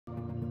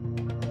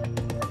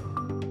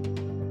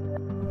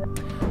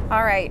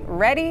All right,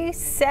 ready,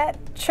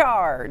 set,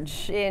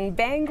 charge. In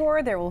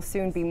Bangor, there will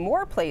soon be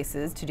more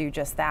places to do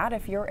just that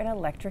if you're an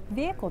electric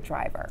vehicle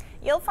driver.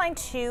 You'll find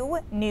 2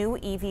 new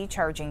EV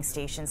charging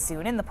stations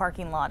soon in the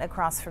parking lot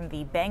across from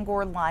the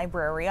Bangor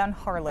Library on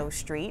Harlow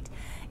Street,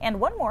 and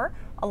one more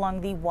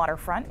along the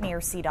waterfront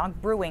near Sea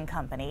Dog Brewing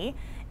Company.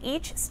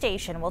 Each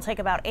station will take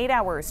about 8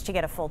 hours to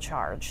get a full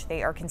charge.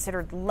 They are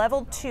considered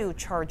level 2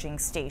 charging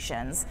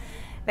stations.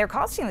 They're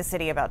costing the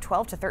city about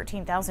 $12,000 to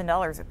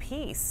 $13,000 a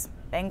piece.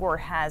 Bangor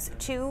has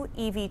 2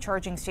 EV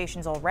charging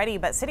stations already,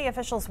 but city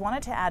officials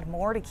wanted to add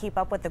more to keep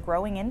up with the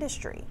growing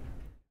industry.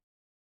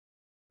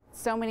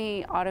 So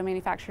many auto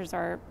manufacturers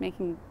are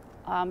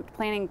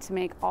planning to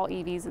make all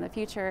EVs in the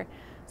future.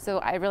 So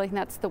I really think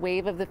that's the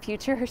wave of the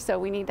future. So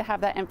we need to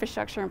have that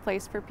infrastructure in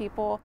place for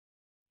people.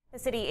 The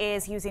city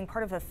is using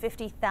part of a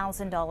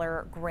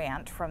 $50,000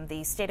 grant from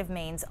the state of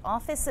Maine's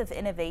Office of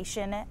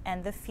Innovation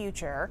and the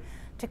Future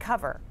to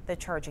cover the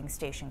charging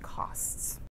station costs.